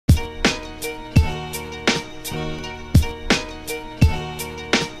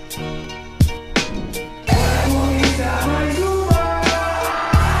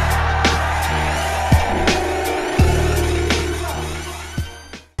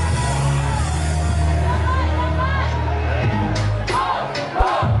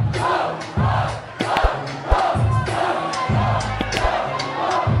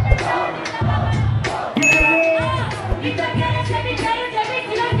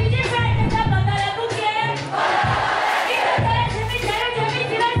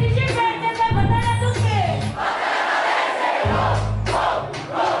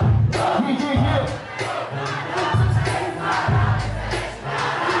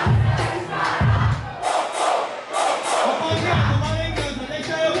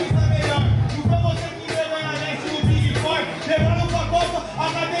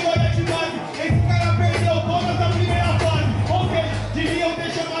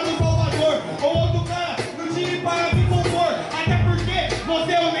lá no Salvador. Ou outro cara no time para me compor. Até porque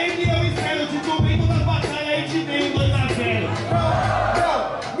você é o meio que eu espero. Te comendo nas batalhas e te dei um 2-0.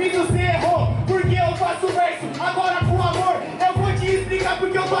 Não, Mito, você errou, porque eu faço verso. Agora com amor, eu vou te explicar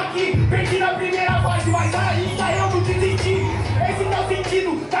porque eu tô aqui. Perdi na primeira fase, mas ainda eu não desisti. Esse que é o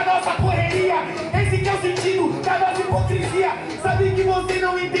sentido da nossa correria. Esse que é o sentido da nossa hipocrisia. Sabe que você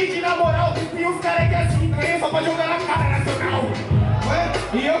não entende na moral. E os caras que assim ganham só pra jogar na cara nacional. Ué?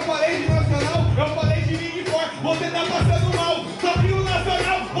 E eu falei de nacional, eu falei de Big Four. Você tá passando mal. Só que o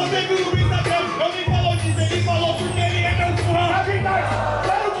nacional, você viu no Instagram. Eu nem falou disso, ele falou porque ele é meu fã. Na verdade,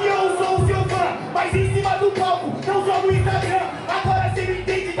 claro que eu sou o seu fã, mas em cima do palco, não só no Instagram. Agora você me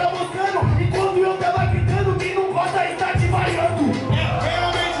entende, tá mostrando. E quando eu tava gritando, quem não gosta está te vaiando. É,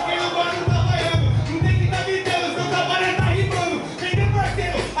 realmente, quem não gosta tá vaiando. Não tem que tá gritando, seu trabalho tá rimando. Entendeu,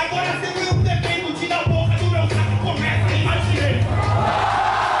 parceiro? Agora você foi um defeito, tira a boca do meu saco e começa a rimar direito.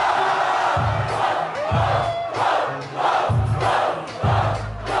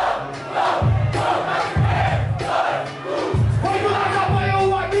 Quando nós apanhou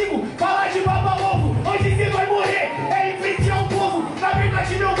o amigo, falar de baba-ovo, hoje você vai morrer, é em frente ao povo. Na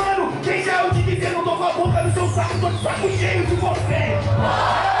verdade, meu mano, deixa eu te dizer, não tô com a boca no seu saco, tô de saco cheio de você.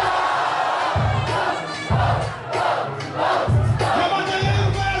 Já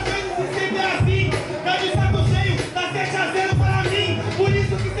batalhando várias vezes e sempre é assim. Tá de saco cheio, tá 7-0 para mim. Por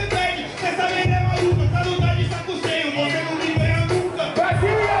isso que você perde, essa merda é maluca. Tá não tá de saco cheio, você não me ganha nunca. Brasil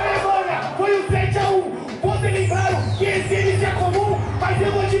e Alemanha, foi o 7-1. Vocês lembraram que esse MC é comum, mas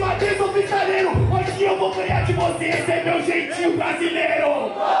eu vou te bater, sou pistaleiro. Hoje eu vou ganhar de você, esse é meu jeitinho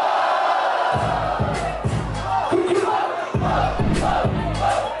brasileiro.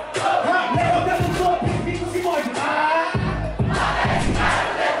 Levanta no topo, fico se morde.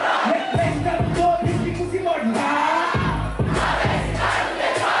 Levanta no topo, fico se morde.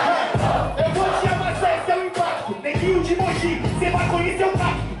 Eu vou te amassar, esse é o impacto. Neguinho de Mogi, você vai conhecer o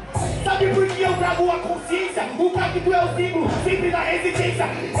cacto. Sabe por que eu trago a consciência? O cacto é o símbolo, sempre na resistência.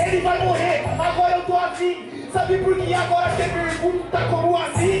 Ele vai morrer, agora eu tô afim. Sabe por que agora você pergunta como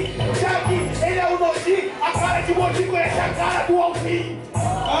assim? Já que ele é o Noji, a cara de Mogi conhece a cara do Alvin. É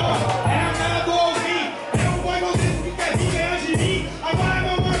a cara do Alvin, é um boi nojento que quer vir ganhar de mim. Agora,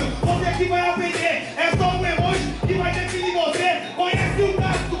 meu mano, você que vai aprender. É só um emoji que vai definir você. Conhece o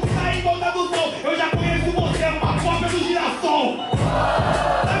gato que tá em volta do sol. Eu já conheço você, é uma cópia do girassol.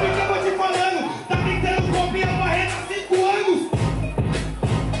 Sabe o que eu vou te falando? Tá tentando copiar a barreira há 5 anos.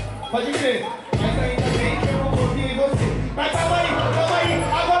 Pode crer, mas ainda bem que eu não copiei você. Mas calma aí,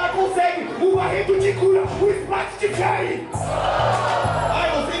 agora consegue. O Barreto te cura, o SPRATZZ te fere. Ai,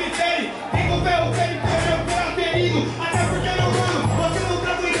 você me fere. Quem com ferro fere, perdeu, será ferido. Até porque, meu mano, você não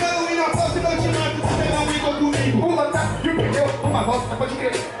tá brincando. E na próxima eu te mato, você não brincou comigo. Pula, tá, e perdeu uma bosta, pode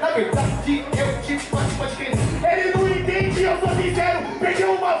crer. Na verdade, eu te pode crer. Ele não entende, eu sou sincero.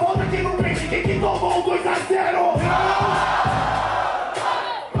 Perdeu uma volta, quem não prende, quem que tomou o 2-0.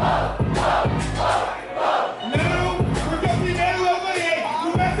 Não, porque o primeiro eu ganhei.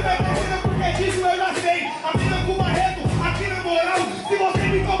 O resto vai descendo porque disso eu já sei. Apenas com o Barreto, aqui na moral. Se você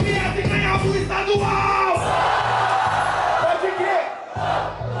me copiar, você ganhava o estadual. Pode crer.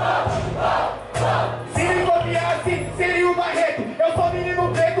 Se ele copiasse, seria o Barreto. Eu sou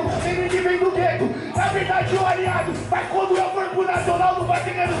menino preto, menino que vem do gueto. Na verdade, o aliado, mas quando eu for pro nacional, não vai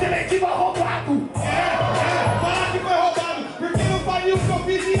chegando seletivo roubado. Fala que foi roubado, porque não faria o que eu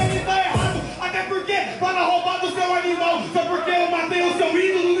fiz e ele tá errado. Até porque fala roubado o seu animal. Só porque eu matei o seu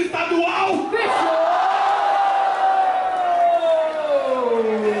ídolo no estadual.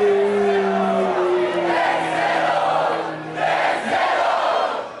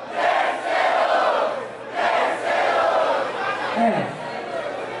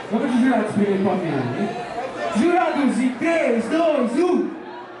 Vamos de jurados primeiro pra mim, hein? Jurados em 3, 2, 1.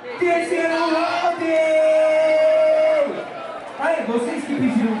 Terceiro round! Aí, vocês que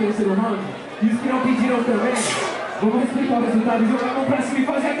pediram o terceiro round e os que não pediram também, vamos explicar o resultado, jogar a mão pra cima e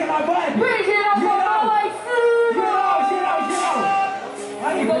fazer aquela vibe! Vem, geral!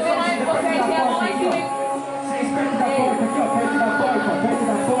 Aí, pessoal, você tá perto da porta aqui, ó. Vocês perto da porta aqui, ó, perto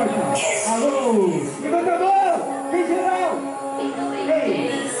da porta. Alô! Levanta a mão! Vem, geral!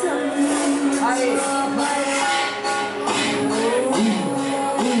 Ei! Aí!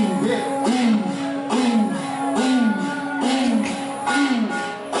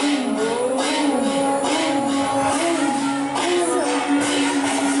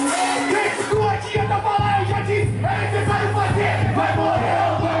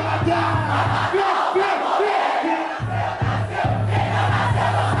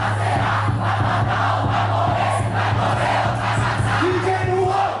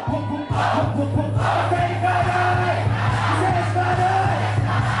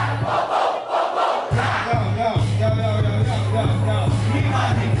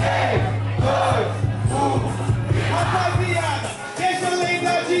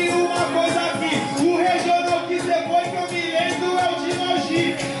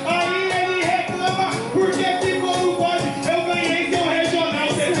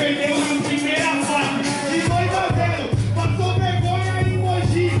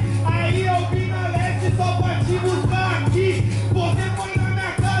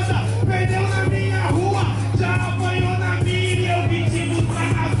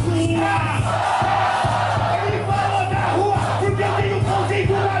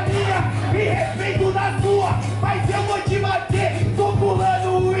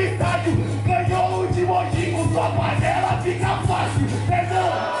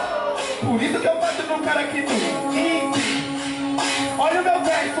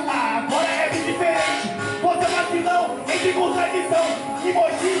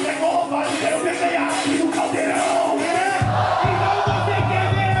 ganhar aqui no caldeirão. Então você quer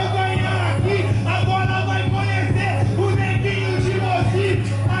ver eu ganhar aqui? Agora vai conhecer o neguinho de Mogi.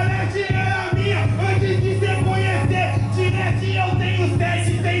 A Leste era minha antes de você conhecer. De Leste eu tenho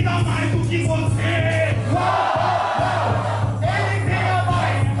 7, 6 a mais do que você. Ele tem a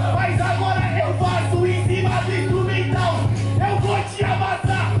mais, mas agora eu faço em cima do instrumental. Eu vou te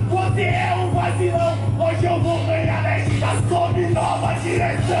amassar, você é um vacilão. Hoje eu vou ganhar Leste, já sob nova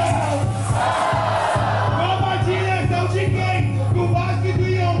direção. Nova direção de quem? Do Vasco e do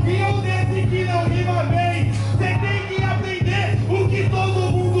Yonguinho ou desse que não rima bem? Você tem que aprender o que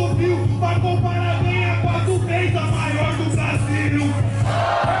todo mundo viu. Pra comparar ganha 4 vezes a maior do Brasil.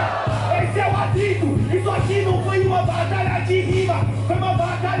 Esse é o atrito, isso aqui não foi uma batalha de rima, foi uma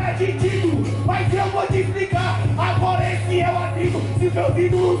batalha de título. Mas eu vou te explicar, agora esse é o atrito. Se meus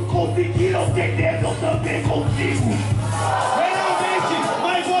ídolos conseguiram, certeza eu também consigo. Realmente,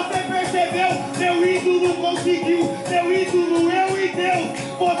 mas você percebeu? Seu ídolo conseguiu, seu ídolo eu e Deus.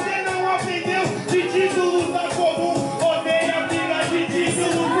 Você não aprendeu de títulos da comum. Odeia a briga de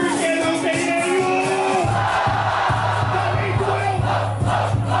título porque não tem nenhum. Talento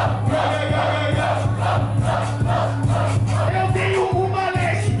eu tenho uma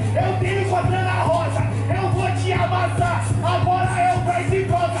Leste, eu tenho quadrana rosa. Eu vou te amassar, agora é o verso e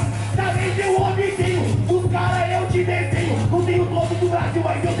prosa. Talento eu obtenho, os caras eu te desenho. Não tenho todo do Brasil,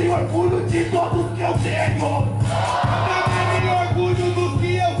 mas eu tenho orgulho de todos que eu tenho. Eu tenho orgulho dos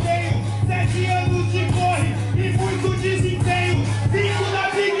que eu tenho. 7 anos de corre e muito desempenho. 5 da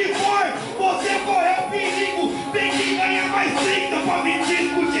Big Four, você correu perigo. Tem que ganhar mais 30 pra vir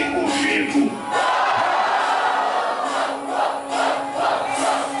discutir comigo.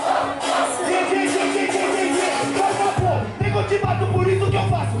 Eu te mato, por isso que eu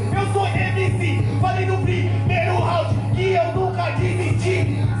faço. Eu sou MC, falei no primeiro round que eu nunca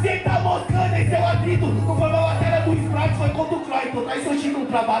desisti. Cê tá moscando, esse é o atrito. Não foi uma batalha do SPRATZZ, foi contra o KROY. Então traz seu título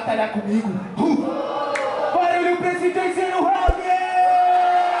pra batalhar comigo. Barulho pra esse terceiro round!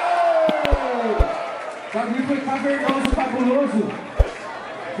 O bagulho foi cavernoso, fabuloso.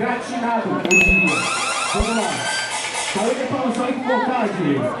 Gratinado, eu diria. Vamos lá. Saúde pra o som com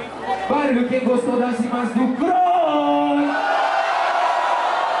vontade. Barulho, quem gostou das rimas do KROY?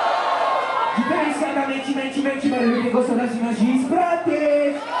 Diferenciadamente, barulho, quem gostou das rimas de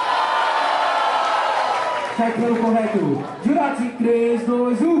SPRATZZ? Sai pelo correto. Jurados em 3,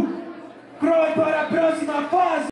 2, 1. KROY para a próxima fase.